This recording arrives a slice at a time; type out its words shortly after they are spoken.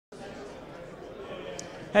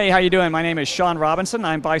Hey, how you doing? My name is Sean Robinson.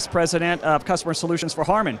 I'm Vice President of Customer Solutions for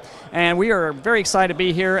HARMAN. And we are very excited to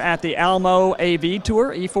be here at the Almo AV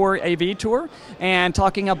Tour, E4 AV Tour, and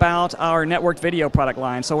talking about our networked video product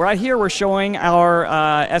line. So right here we're showing our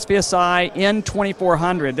SVSI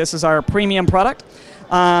N2400. This is our premium product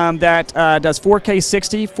that does 4K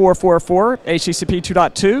 60, 444, HTTP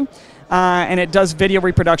 2.2, and it does video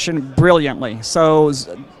reproduction brilliantly. So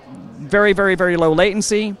very, very, very low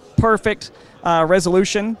latency, perfect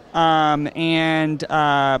resolution, and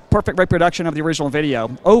perfect reproduction of the original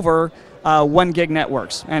video over 1 gig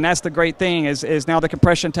networks. And that's the great thing is now the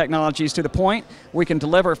compression technology is to the point we can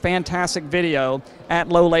deliver fantastic video at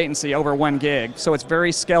low latency over 1 gig. So it's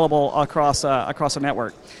very scalable across a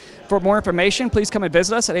network. For more information, please come and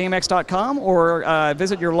visit us at AMX.com or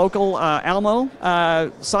visit your local Almo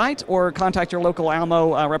site or contact your local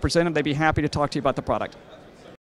Almo representative. They'd be happy to talk to you about the product.